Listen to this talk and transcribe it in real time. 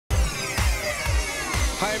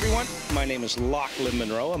Hi everyone, my name is Lochlyn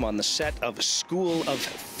Munro. I'm on the set of School of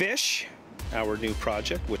Fish, our new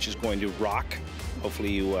project, which is going to rock.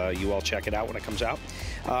 Hopefully you all check it out when it comes out.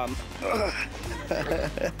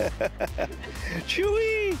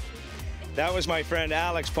 Chewie! That was my friend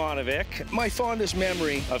Alex Ponovic. My fondest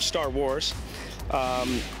memory of Star Wars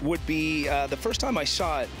would be the first time I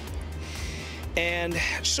saw it, and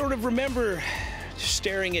sort of remember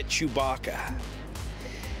staring at Chewbacca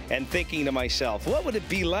and thinking to myself, what would it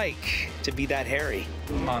be like to be that hairy?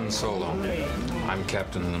 Han Solo. I'm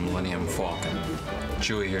captain of the Millennium Falcon.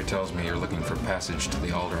 Chewie here tells me you're looking for passage to the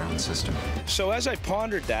Alderaan system. So as I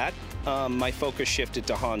pondered that, my focus shifted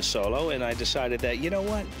to Han Solo, and I decided that, you know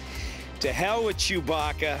what? To hell with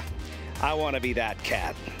Chewbacca, I want to be that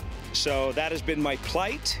cat. So that has been my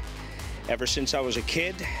plight ever since I was a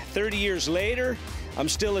kid. 30 years later, I'm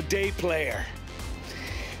still a day player.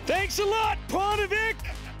 Thanks a lot, Ponovic!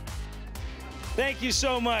 Thank you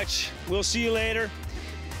so much. We'll see you later.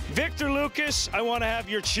 Victor Lucas, I want to have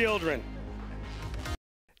your children.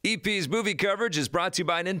 EP's movie coverage is brought to you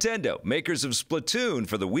by Nintendo, makers of Splatoon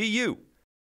for the Wii U.